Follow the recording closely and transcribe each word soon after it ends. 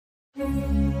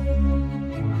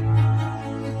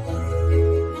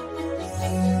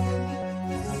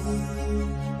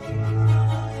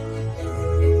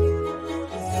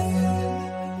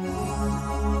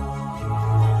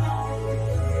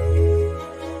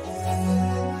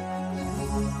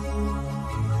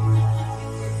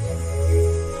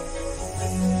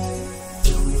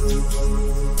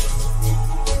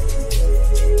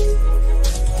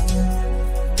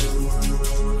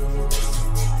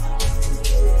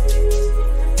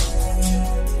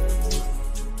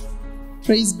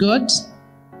Praise God.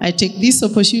 I take this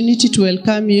opportunity to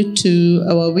welcome you to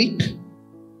our week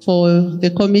for the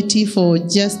Committee for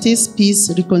Justice,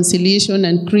 Peace, Reconciliation,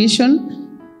 and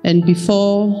Creation. And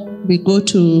before we go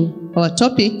to our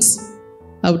topics,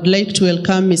 I would like to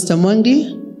welcome Mr.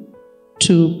 Mwangi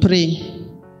to pray.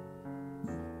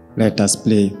 Let us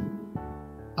pray.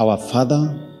 Our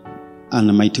Father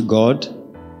and mighty God,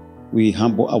 we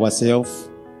humble ourselves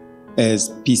as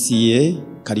PCA,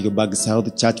 Kariobangi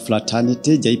South Church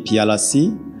Fraternity,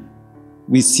 JPRC.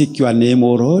 We seek your name,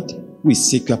 O Lord. We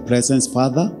seek your presence,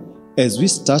 Father. As we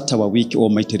start our week,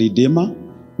 Almighty Redeemer,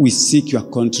 we seek your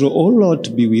control, O Lord,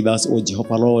 to be with us, O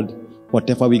Jehovah Lord.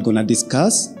 Whatever we're going to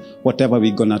discuss, whatever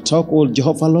we're going to talk, O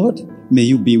Jehovah Lord, may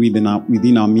you be within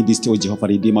our midst, O Jehovah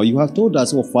Redeemer. You have told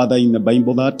us, O Father, in the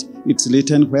Bible that it's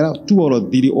written, where two or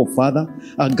three, O Father,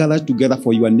 are gathered together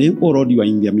for your name, O Lord, you are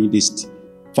in their midst.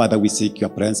 Father, we seek your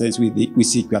presence, we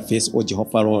seek your face, O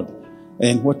Jehovah Lord.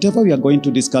 And whatever we are going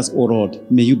to discuss, O Lord,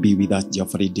 may you be with us,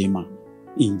 Jehovah Redeemer.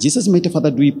 In Jesus' mighty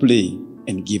Father do we pray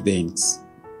and give thanks.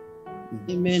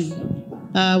 Amen.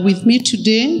 With me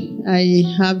today, I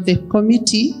have the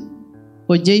committee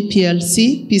for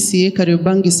JPRC, PCA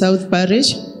Kariobangi South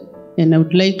Parish, and I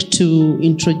would like to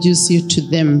introduce you to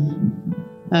them.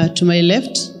 To my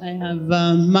left, I have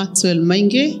Maxwell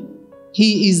Mainge.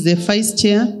 He is the Vice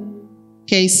Chair,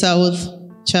 K South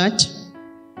Church.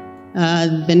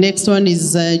 The next one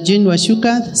is Jean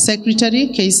Washuka, Secretary,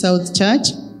 K South Church,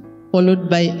 followed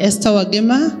by Esther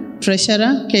Wagema,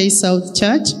 Treasurer, K South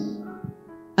Church.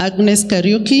 Agnes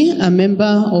Kariuki, a member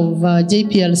of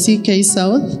JPRC K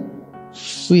South.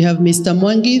 We have Mr.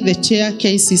 Mwangi, the Chair,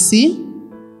 KCC.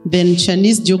 Then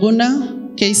Shanice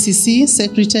Jogona, KCC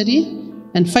Secretary.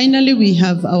 And finally, we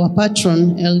have our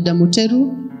patron, Elder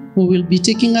Muteru, who will be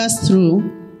taking us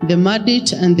through the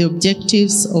mandate and the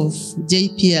objectives of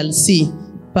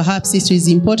JPRC. Perhaps it is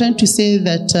important to say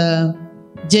that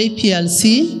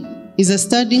JPRC is a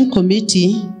standing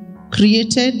committee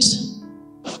created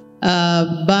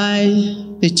by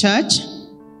the church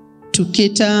to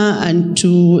cater and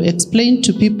to explain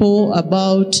to people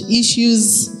about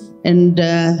issues and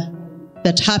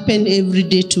that happen every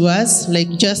day to us, like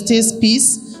justice,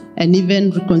 peace, and even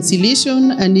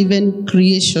reconciliation, and even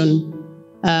creation.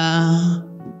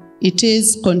 It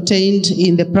is contained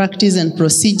in the practice and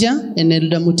procedure, and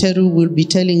Elder Muteru will be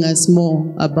telling us more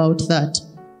about that.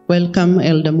 Welcome,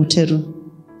 Elder Muteru.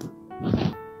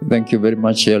 Thank you very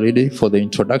much, Lady, for the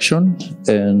introduction,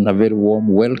 and a very warm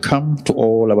welcome to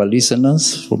all our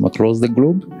listeners from across the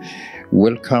globe.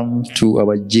 Welcome to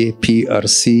our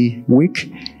JPRC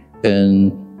week,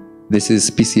 and this is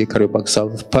PCA Kariobangi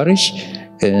South Parish,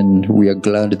 and we are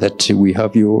glad that we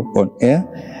have you on air,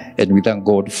 and we thank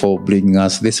God for bringing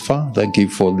us this far. Thank you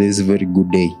for this very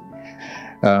good day.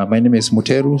 My name is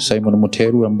Muteru, Simon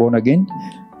Muteru. I'm born again,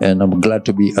 and I'm glad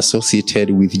to be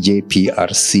associated with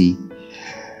JPRC.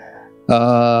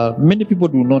 Many people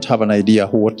do not have an idea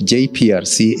what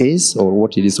JPRC is or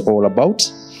what it is all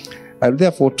about. I'll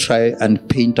therefore try and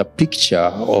paint a picture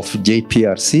of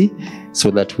JPRC so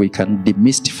that we can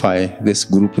demystify this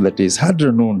group that is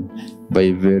hardly known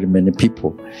by very many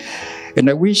people. And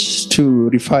I wish to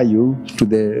refer you to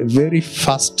the very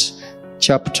first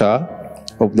chapter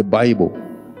of the Bible.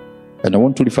 And I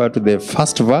want to refer to the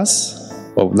first verse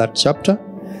of that chapter,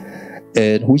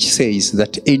 and which says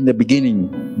that in the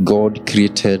beginning, God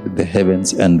created the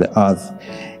heavens and the earth.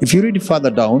 If you read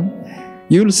further down,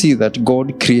 you'll see that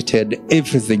God created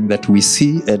everything that we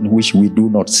see and which we do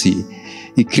not see.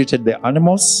 He created the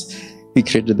animals, He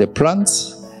created the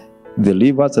plants, the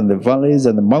rivers and the valleys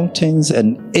and the mountains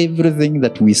and everything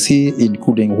that we see,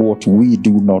 including what we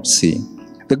do not see.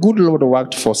 The good Lord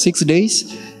worked for 6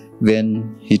 days,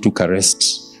 then He took a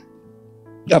rest.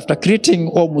 After creating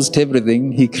almost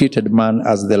everything, He created man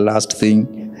as the last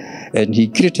thing, and He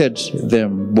created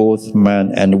them, both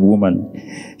man and woman.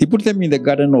 He put them in the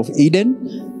Garden of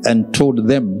Eden and told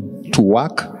them to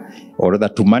work, or rather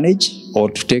to manage, or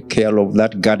to take care of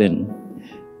that garden.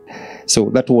 So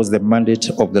that was the mandate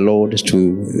of the Lord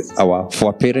to our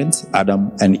foreparents,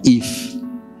 Adam and Eve.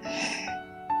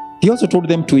 He also told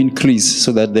them to increase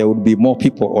so that there would be more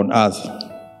people on earth.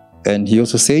 And he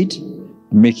also said,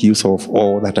 make use of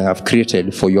all that I have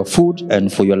created for your food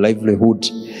and for your livelihood.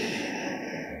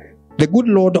 The good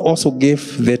Lord also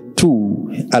gave the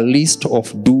two a list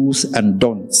of do's and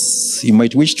don'ts. You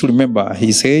might wish to remember,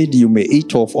 he said, you may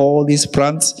eat of all these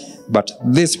plants, but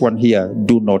this one here,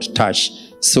 do not touch.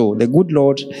 So the good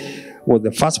Lord was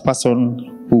the first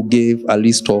person who gave a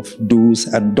list of do's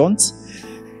and don'ts.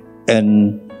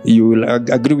 And you will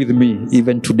agree with me,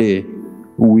 even today,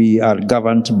 we are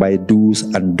governed by do's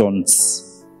and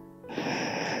don'ts.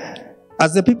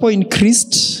 As the people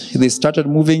increased, they started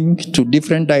moving to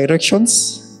different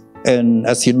directions. And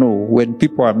as you know, when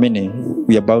people are many,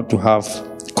 we are about to have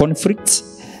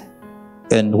conflicts.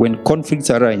 And when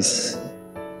conflicts arise,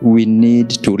 we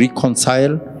need to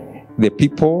reconcile the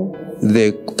people,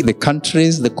 the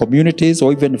countries, the communities,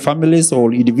 or even families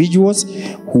or individuals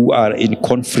who are in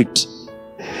conflict.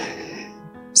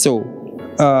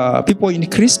 So people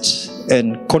increased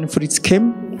and conflicts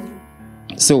came.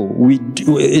 So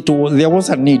there was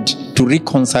a need to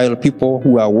reconcile people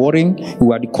who are warring,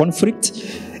 who are in conflict.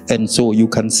 And so you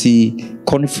can see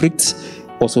conflicts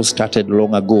also started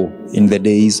long ago in the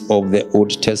days of the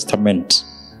Old Testament.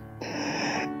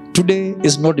 Today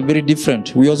is not very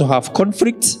different. We also have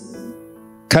conflicts.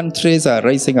 Countries are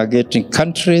rising against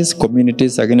countries,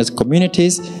 communities against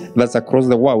communities. That's across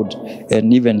the world.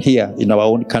 And even here in our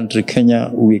own country,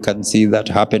 Kenya, we can see that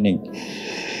happening.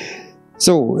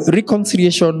 So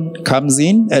reconciliation comes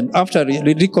in, and after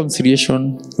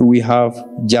reconciliation, we have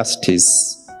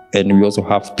justice, and we also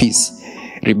have peace.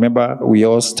 Remember, we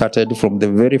all started from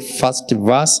the very first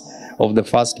verse of the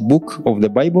first book of the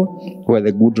Bible, where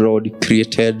the good Lord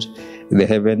created the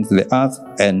heavens, the earth,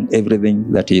 and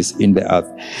everything that is in the earth.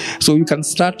 So you can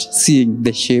start seeing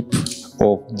the shape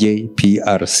of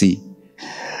JPRC.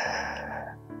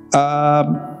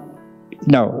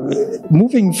 Now,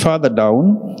 moving further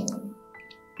down,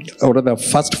 or rather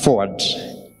fast forward,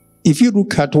 if you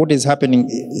look at what is happening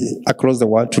across the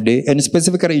world today, and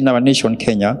specifically in our nation,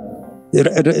 Kenya,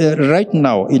 right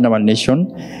now in our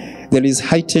nation, there is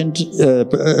heightened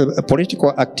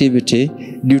political activity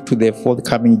due to the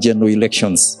forthcoming general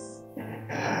elections.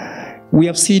 We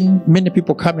have seen many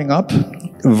people coming up,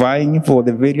 vying for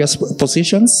the various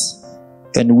positions,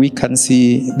 and we can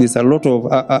see there's a lot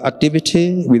of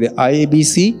activity with the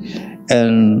IABC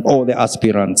and all the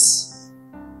aspirants.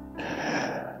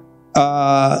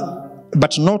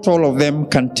 But not all of them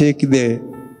can take the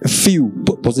few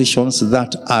positions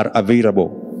that are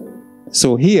available.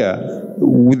 So here,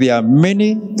 there are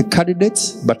many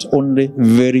candidates, but only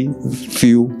very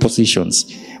few positions.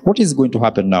 What is going to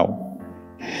happen now?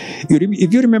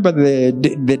 If you remember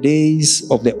the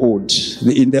days of the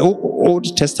in the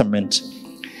Old Testament,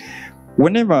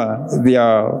 whenever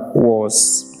there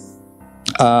was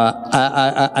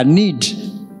a need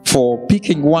for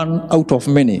picking one out of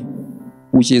many,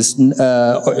 which is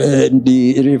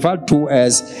referred to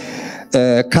as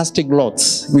casting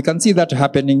lots. We can see that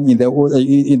happening in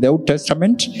the Old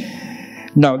Testament.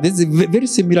 Now, this is very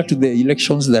similar to the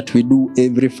elections that we do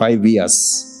every 5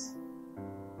 years.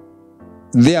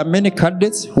 There are many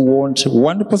candidates who want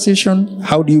one position.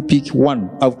 How do you pick one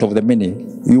out of the many?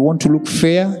 You want to look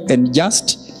fair and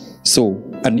just, so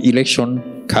an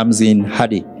election comes in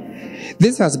handy.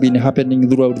 This has been happening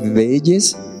throughout the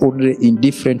ages, only in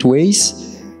different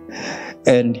ways.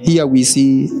 And here we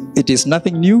see it is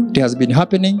nothing new. It has been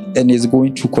happening and is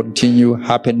going to continue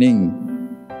happening.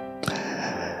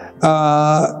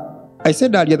 I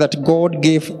said earlier that God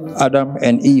gave Adam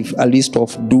and Eve a list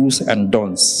of do's and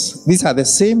don'ts. These are the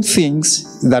same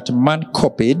things that man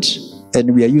copied,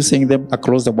 and we are using them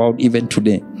across the world even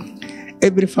today.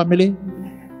 Every family,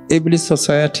 every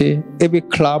society, every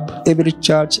club, every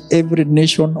church, every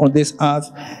nation on this earth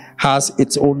has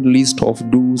its own list of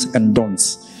do's and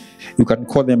don'ts. You can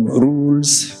call them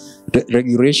rules,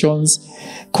 regulations,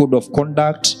 code of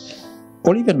conduct,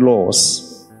 or even laws.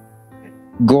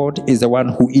 God is the one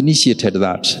who initiated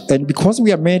that. And because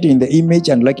we are made in the image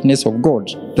and likeness of God,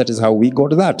 that is how we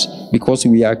got that, because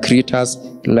we are creators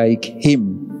like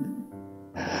Him.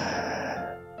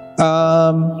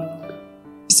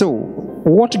 So,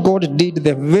 what God did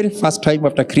the very first time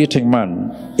after creating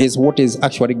man is what is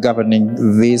actually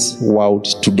governing this world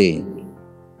today.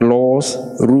 Laws,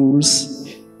 rules.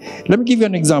 Let me give you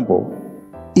an example.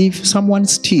 If someone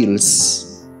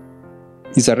steals,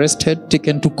 is arrested,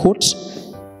 taken to court,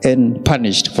 and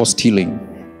punished for stealing.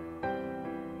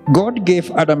 God gave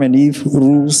Adam and Eve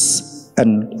rules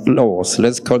and laws,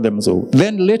 let's call them so.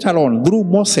 Then later on, through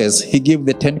Moses, He gave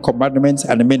the 10 Commandments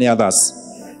and many others.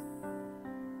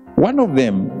 One of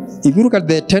them, if you look at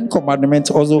the 10 Commandments,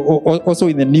 also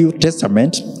in the New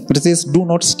Testament, it says, do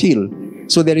not steal.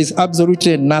 So there is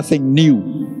absolutely nothing new.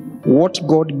 What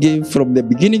God gave from the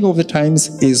beginning of the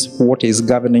times is what is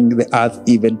governing the earth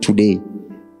even today.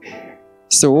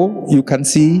 So you can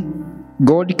see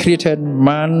God created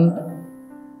man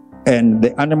and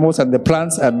the animals and the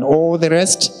plants and all the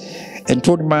rest, and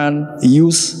told man,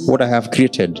 use what I have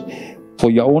created for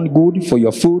your own good, for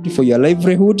your food, for your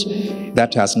livelihood.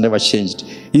 That has never changed.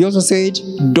 He also said,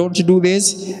 don't do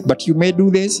this, but you may do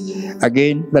this.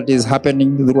 Again, that is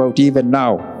happening throughout even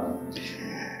now.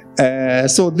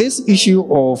 So this issue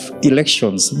of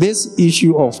elections, this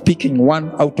issue of picking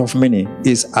one out of many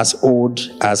is as old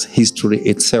as history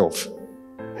itself.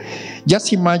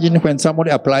 Just imagine when somebody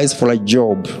applies for a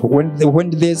job, when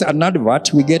there's an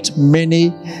advert, we get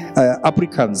many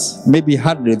applicants, maybe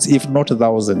hundreds, if not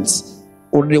thousands.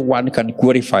 Only one can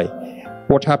qualify.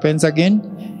 What happens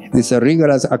again? There's a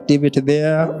rigorous activity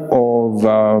there of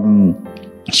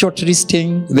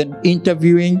shortlisting, then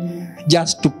interviewing,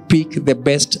 just to pick the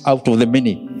best out of the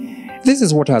many. This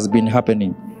is what has been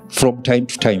happening from time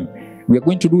to time. We are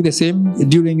going to do the same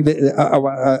during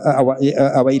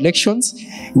our elections.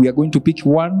 We are going to pick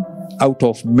one out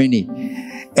of many.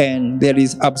 And there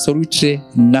is absolutely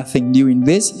nothing new in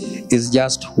this. It's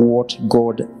just what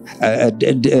God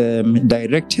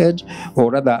directed,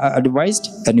 or rather advised,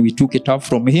 and we took it up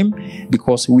from Him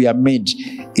because we are made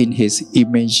in His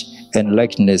image and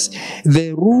likeness.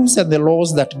 The rules and the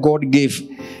laws that God gave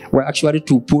were actually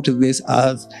to put this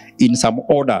earth in some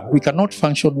order. We cannot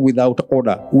function without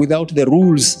order, without the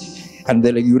rules and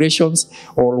the regulations,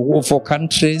 or for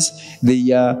countries,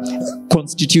 the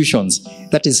constitutions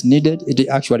that is needed. It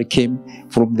actually came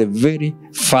from the very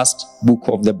first book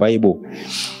of the Bible.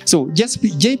 So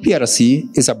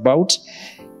JPRC is about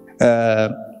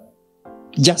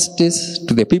justice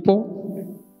to the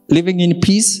people, living in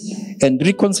peace and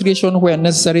reconciliation where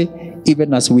necessary,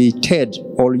 even as we tend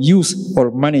or use or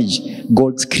manage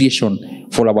God's creation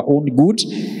for our own good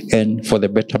and for the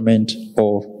betterment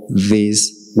of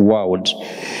this world.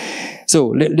 So,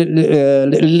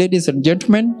 ladies and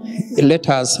gentlemen, let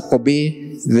us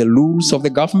obey the rules of the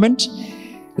government.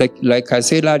 Like I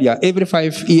said earlier, every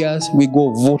 5 years we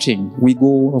go voting, we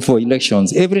go for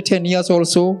elections. Every 10 years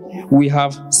also we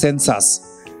have census.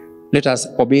 Let us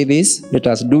obey this, let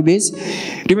us do this.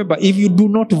 Remember, if you do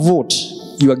not vote,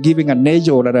 you are giving an edge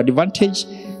or an advantage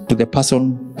to the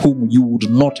person whom you would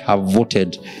not have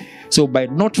voted. So by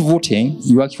not voting,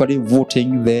 you are actually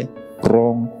voting the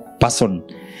wrong person.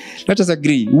 Let us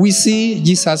agree. We see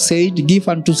Jesus said, give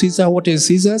unto Caesar what is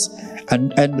Caesar's,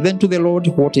 and then to the Lord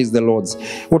what is the Lord's.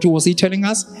 What was he telling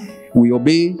us? We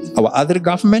obey our other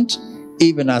government,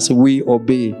 even as we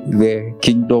obey the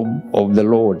kingdom of the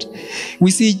Lord.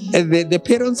 We see the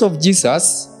parents of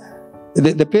Jesus,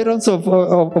 the parents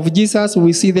of Jesus,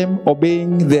 we see them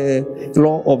obeying the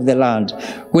law of the land.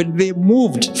 When they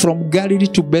moved from Galilee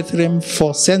to Bethlehem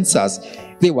for census,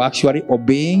 they were actually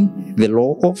obeying the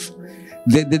law of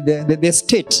the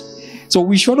state. So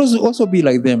we should also be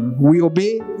like them. We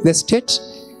obey the state,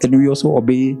 and we also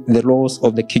obey the laws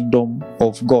of the kingdom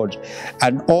of God.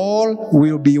 And all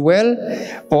will be well,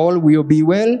 all will be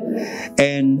well,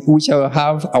 and we shall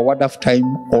have a wonderful time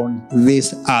on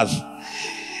this earth.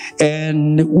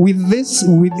 And with these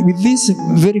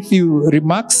very few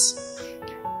remarks,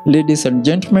 ladies and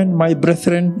gentlemen, my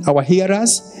brethren, our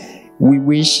hearers, we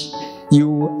wish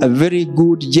you a very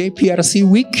good JPRC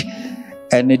week.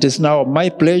 And it is now my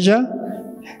pleasure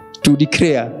to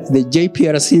declare the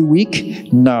JPRC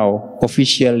week now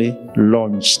officially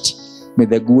launched. May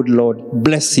the good Lord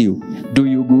bless you, do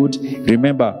you good.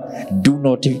 Remember, do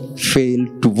not fail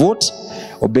to vote.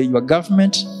 Obey your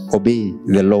government, obey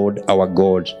the Lord our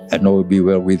God, and all will be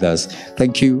well with us.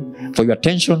 Thank you for your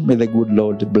attention. May the good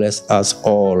Lord bless us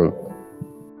all.